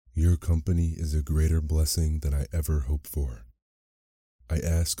 Your company is a greater blessing than I ever hoped for. I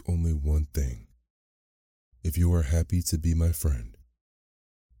ask only one thing. If you are happy to be my friend,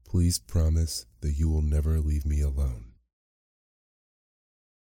 please promise that you will never leave me alone.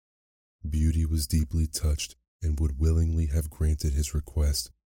 Beauty was deeply touched and would willingly have granted his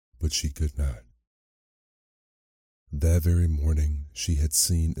request, but she could not. That very morning she had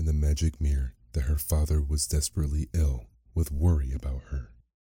seen in the magic mirror that her father was desperately ill with worry about her.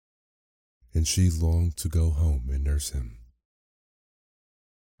 and she longed to go home and nurse him.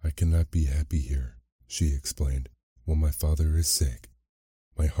 "I cannot be happy here," she explained, "while my father is sick.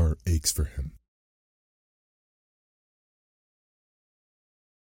 My heart aches for him."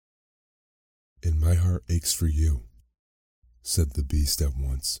 "And my heart aches for you," said the beast at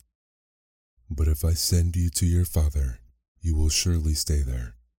once. "But if I send you to your father, you will surely stay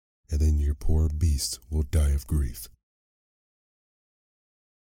there, and then your poor beast will die of grief."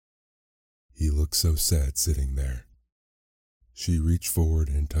 He looked so sad sitting there. She reached forward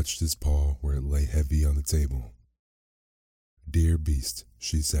and touched his paw where it lay heavy on the table. "Dear beast,"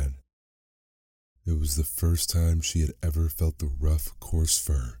 she said. It was the first time she had ever felt the rough, coarse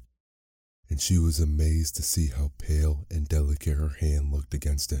fur, and she was amazed to see how pale and delicate her hand looked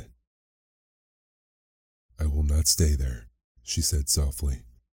against it. "I will not stay there," she said softly.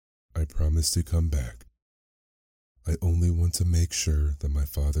 "I promise to come back. I only want to make sure that my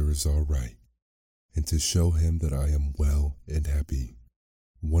father is all right, and to show him that I am well and happy.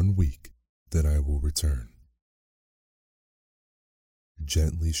 1 week, then I will return."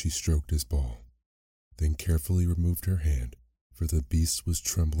 Gently she stroked his paw, then carefully removed her hand, for the beast was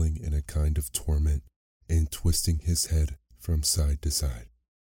trembling in a kind of torment and twisting his head from side to side.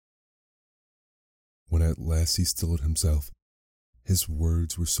 When at last he stilled himself, his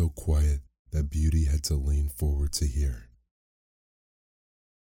words were so quiet that Beauty had to lean forward to hear.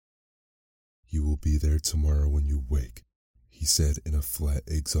 "You will be there tomorrow when you wake," he said in a flat,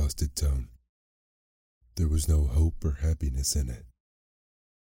 exhausted tone. There was no hope or happiness in it.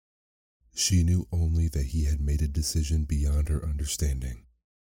 She knew only that he had made a decision beyond her understanding,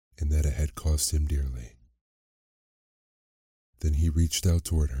 and that it had cost him dearly. Then he reached out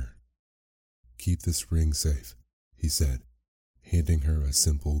toward her. "Keep this ring safe," he said, handing her a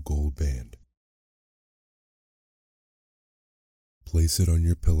simple gold band. "Place it on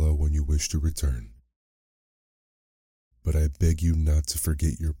your pillow when you wish to return. But I beg you not to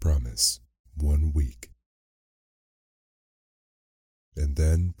forget your promise. 1 week." And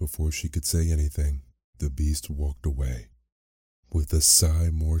then, before she could say anything, the beast walked away, with a sigh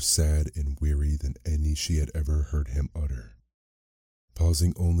more sad and weary than any she had ever heard him utter,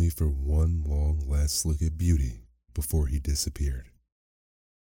 pausing only for one long last look at Beauty before he disappeared.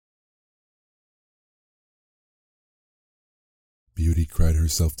 Beauty cried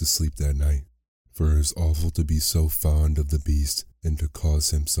herself to sleep that night, for it was awful to be so fond of the beast and to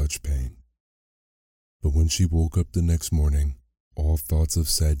cause him such pain. But when she woke up the next morning, all thoughts of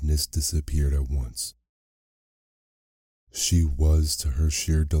sadness disappeared at once. She was, to her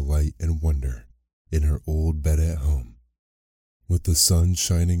sheer delight and wonder, in her old bed at home, with the sun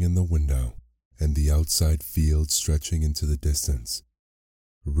shining in the window and the outside fields stretching into the distance,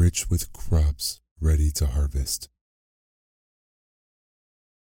 rich with crops ready to harvest.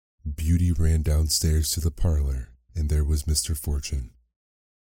 Beauty ran downstairs to the parlor, and there was Mr. Fortune,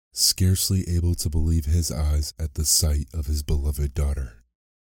 scarcely able to believe his eyes at the sight of his beloved daughter.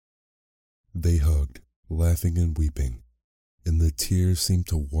 They hugged, laughing and weeping, and the tears seemed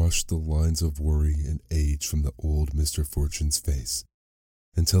to wash the lines of worry and age from the old Mr. Fortune's face,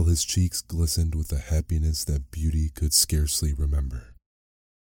 until his cheeks glistened with a happiness that Beauty could scarcely remember.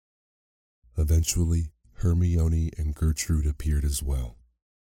 Eventually, Hermione and Gertrude appeared as well.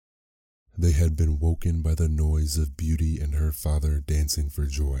 They had been woken by the noise of Beauty and her father dancing for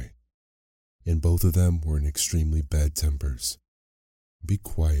joy, and both of them were in extremely bad tempers. "Be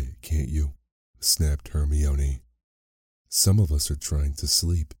quiet, can't you?" snapped Hermione. "Some of us are trying to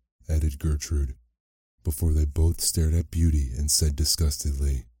sleep," added Gertrude, before they both stared at Beauty and said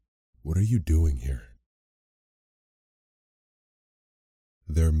disgustedly, "What are you doing here?"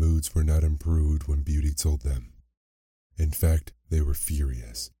 Their moods were not improved when Beauty told them. In fact, they were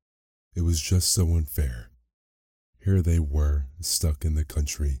furious. It was just so unfair. Here they were, stuck in the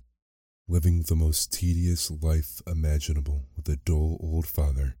country, living the most tedious life imaginable with a dull old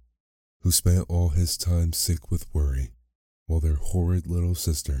father who spent all his time sick with worry, while their horrid little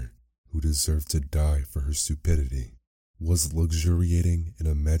sister, who deserved to die for her stupidity, was luxuriating in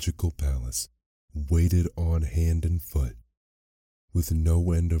a magical palace, waited on hand and foot, with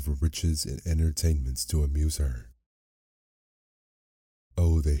no end of riches and entertainments to amuse her.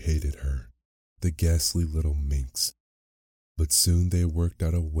 Oh, they hated her, the ghastly little minx, but soon they worked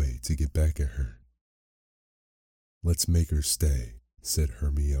out a way to get back at her. "Let's make her stay," said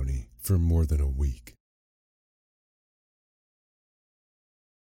Hermione, "for more than a week."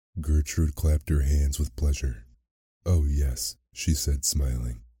 Gertrude clapped her hands with pleasure. "Oh yes," she said,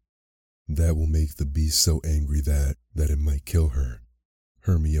 smiling. "That will make the beast so angry that it might kill her."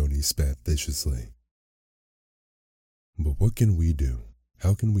 Hermione spat viciously. "But what can we do?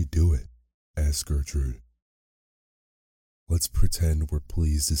 How can we do it?" asked Gertrude. "Let's pretend we're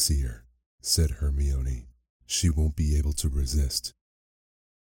pleased to see her," said Hermione. "She won't be able to resist."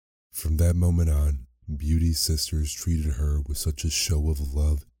 From that moment on, Beauty's sisters treated her with such a show of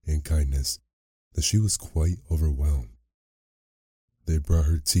love and kindness that she was quite overwhelmed. They brought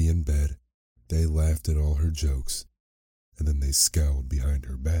her tea in bed, they laughed at all her jokes, and then they scowled behind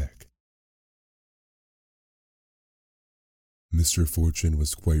her back. Mr. Fortune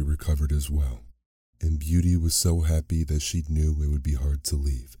was quite recovered as well, and Beauty was so happy that she knew it would be hard to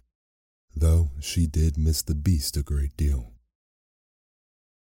leave, though she did miss the Beast a great deal.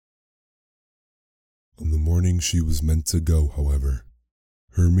 On the morning she was meant to go, however,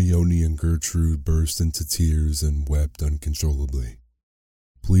 Hermione and Gertrude burst into tears and wept uncontrollably,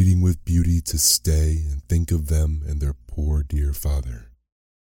 pleading with Beauty to stay and think of them and their poor dear father.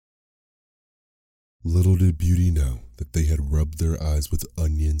 Little did Beauty know that they had rubbed their eyes with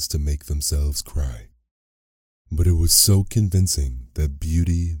onions to make themselves cry. But it was so convincing that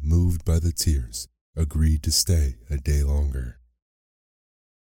Beauty, moved by the tears, agreed to stay a day longer.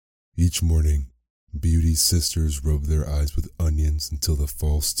 Each morning, Beauty's sisters rubbed their eyes with onions until the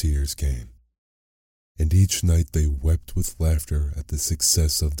false tears came, and each night they wept with laughter at the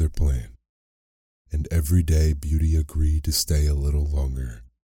success of their plan. And every day Beauty agreed to stay a little longer,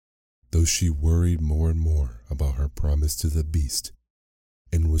 though she worried more and more about her promise to the Beast,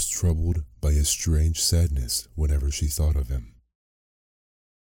 and was troubled by a strange sadness whenever she thought of him.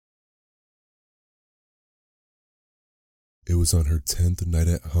 It was on her 10th night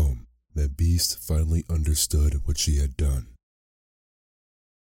at home that Beast finally understood what she had done.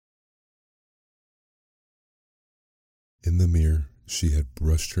 In the mirror, she had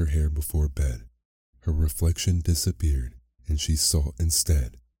brushed her hair before bed. Her reflection disappeared, and she saw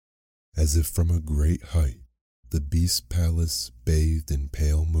instead, as if from a great height, the Beast's palace bathed in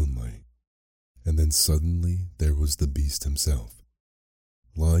pale moonlight. And then suddenly there was the Beast himself,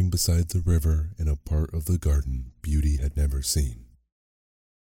 lying beside the river in a part of the garden Beauty had never seen.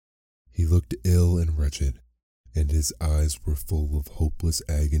 He looked ill and wretched, and his eyes were full of hopeless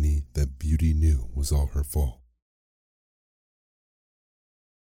agony that Beauty knew was all her fault.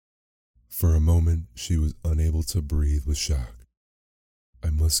 For a moment she was unable to breathe with shock.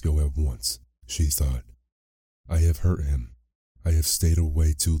 "I must go at once," she thought. "I have hurt him. I have stayed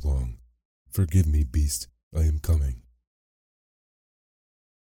away too long. Forgive me, Beast, I am coming."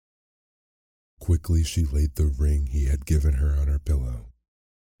 Quickly she laid the ring he had given her on her pillow,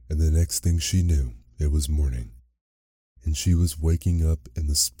 and the next thing she knew, it was morning, and she was waking up in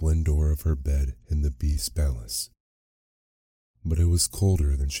the splendor of her bed in the Beast's palace. But it was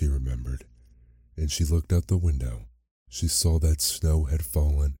colder than she remembered, and she looked out the window. She saw that snow had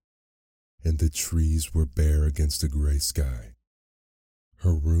fallen, and the trees were bare against a gray sky.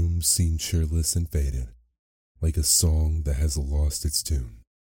 Her room seemed cheerless and faded, like a song that has lost its tune.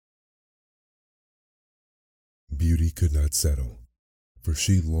 Beauty could not settle, for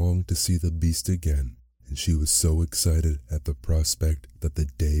she longed to see the Beast again, and she was so excited at the prospect that the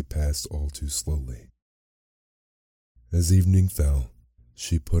day passed all too slowly. As evening fell,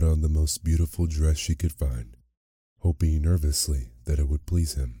 she put on the most beautiful dress she could find, hoping nervously that it would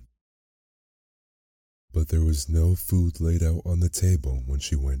please him. But there was no food laid out on the table when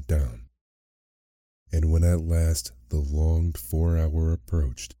she went down, and when at last the longed-for hour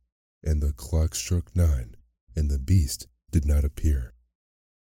approached, and the clock struck 9, and the Beast did not appear.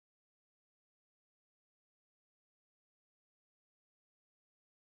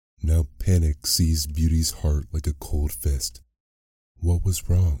 Now panic seized Beauty's heart like a cold fist. What was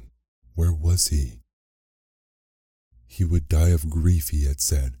wrong? Where was he? He would die of grief, he had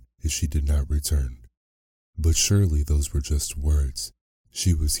said, if she did not return. But surely those were just words.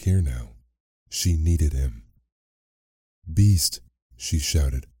 She was here now. She needed him. "Beast!" she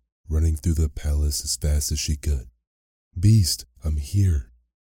shouted, running through the palace as fast as she could. "Beast, I'm here!"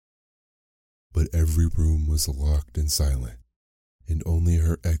 But every room was locked and silent, and only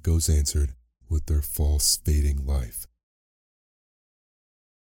her echoes answered with their false fading life.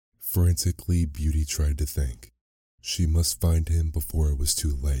 Frantically, Beauty tried to think. She must find him before it was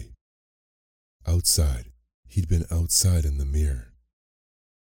too late. Outside, he'd been outside in the mirror.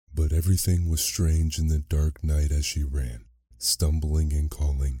 But everything was strange in the dark night as she ran, stumbling and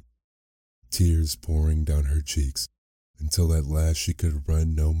calling, tears pouring down her cheeks, until at last she could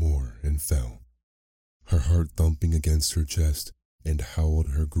run no more and fell, her heart thumping against her chest, and howled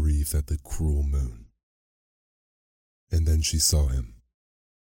her grief at the cruel moon. And then she saw him.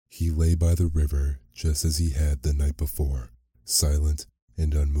 He lay by the river just as he had the night before, silent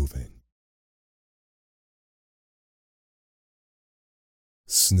and unmoving.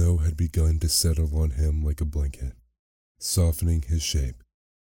 Snow had begun to settle on him like a blanket, softening his shape,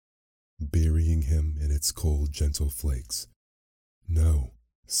 burying him in its cold, gentle flakes. "No,"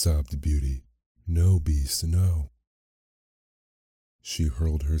 sobbed Beauty. "No, Beast, no." She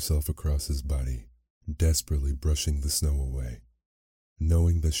hurled herself across his body, desperately brushing the snow away,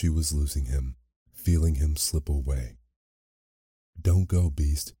 knowing that she was losing him, feeling him slip away. "Don't go,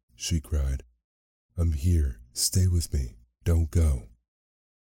 Beast," she cried. "I'm here. Stay with me. Don't go."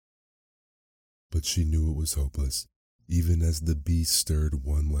 But she knew it was hopeless, even as the beast stirred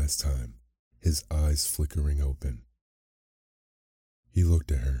one last time, his eyes flickering open. He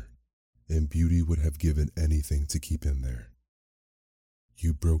looked at her, and Beauty would have given anything to keep him there.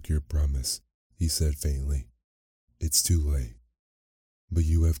 "You broke your promise," he said faintly. "It's too late. But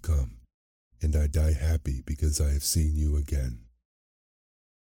you have come, and I die happy because I have seen you again."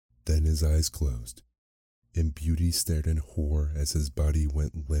 Then his eyes closed, and Beauty stared in horror as his body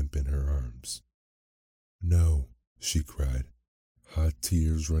went limp in her arms. "No," she cried, hot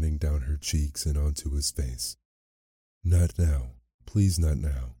tears running down her cheeks and onto his face. "Not now. Please, not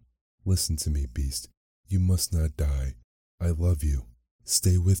now. Listen to me, Beast. You must not die. I love you.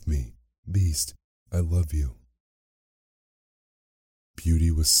 Stay with me. Beast, I love you." Beauty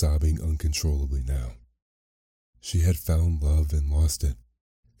was sobbing uncontrollably now. She had found love and lost it,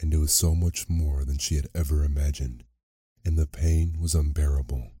 and it was so much more than she had ever imagined, and the pain was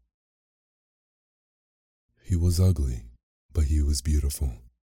unbearable. He was ugly, but he was beautiful,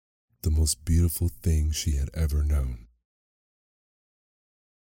 the most beautiful thing she had ever known.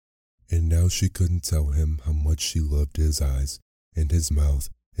 And now she couldn't tell him how much she loved his eyes and his mouth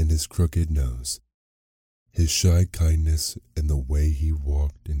and his crooked nose, his shy kindness and the way he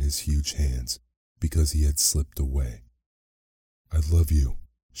walked in his huge hands because he had slipped away. "I love you,"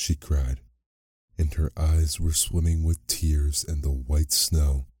 she cried, and her eyes were swimming with tears and the white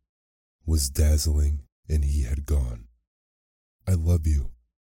snow was dazzling and he had gone. "I love you,"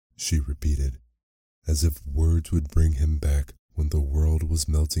 she repeated, as if words would bring him back when the world was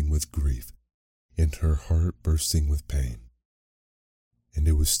melting with grief and her heart bursting with pain. And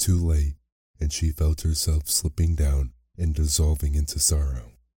it was too late, and she felt herself slipping down and dissolving into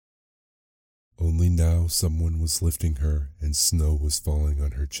sorrow. Only now someone was lifting her and snow was falling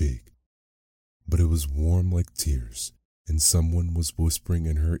on her cheek. But it was warm like tears, and someone was whispering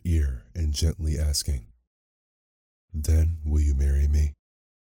in her ear and gently asking, "Then will you marry me?"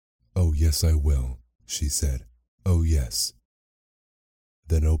 "Oh, yes, I will," she said. "Oh, yes."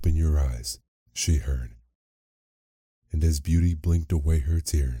 "Then open your eyes," she heard. And as Beauty blinked away her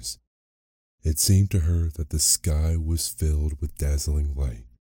tears, it seemed to her that the sky was filled with dazzling light.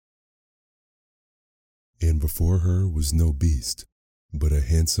 And before her was no beast, but a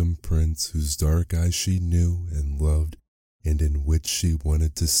handsome prince whose dark eyes she knew and loved and in which she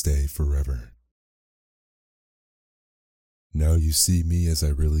wanted to stay forever. "Now you see me as I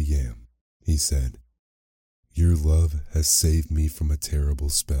really am," he said. "Your love has saved me from a terrible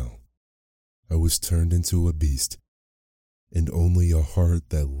spell. I was turned into a beast, and only a heart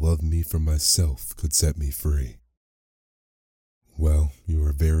that loved me for myself could set me free." "Well, you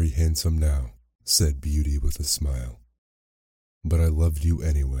are very handsome now," said Beauty with a smile. "But I loved you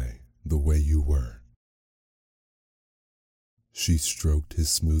anyway, the way you were." She stroked his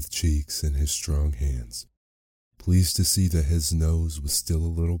smooth cheeks in his strong hands, pleased to see that his nose was still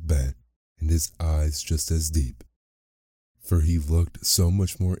a little bent and his eyes just as deep, for he looked so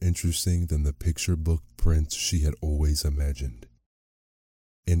much more interesting than the picture book prince she had always imagined.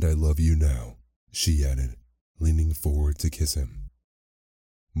 "And I love you now," she added, leaning forward to kiss him.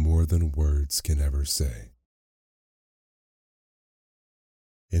 "More than words can ever say."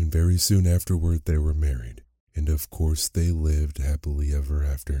 And very soon afterward they were married, and of course they lived happily ever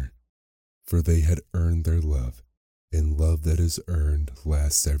after, for they had earned their love, and love that is earned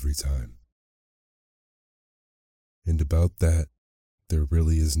lasts every time. And about that, there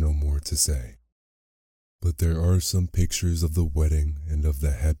really is no more to say. But there are some pictures of the wedding and of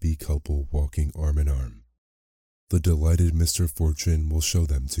the happy couple walking arm in arm. The delighted Mr. Fortune will show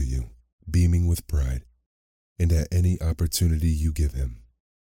them to you, beaming with pride, and at any opportunity you give him.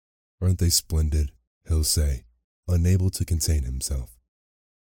 "Aren't they splendid?" he'll say, unable to contain himself.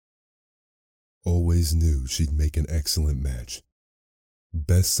 "Always knew she'd make an excellent match.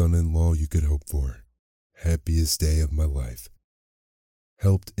 Best son-in-law you could hope for. Happiest day of my life.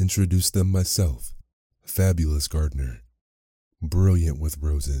 Helped introduce them myself. Fabulous gardener. Brilliant with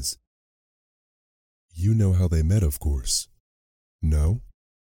roses. You know how they met, of course. No?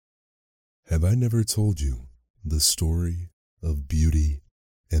 Have I never told you the story of Beauty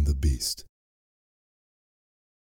and the Beast?"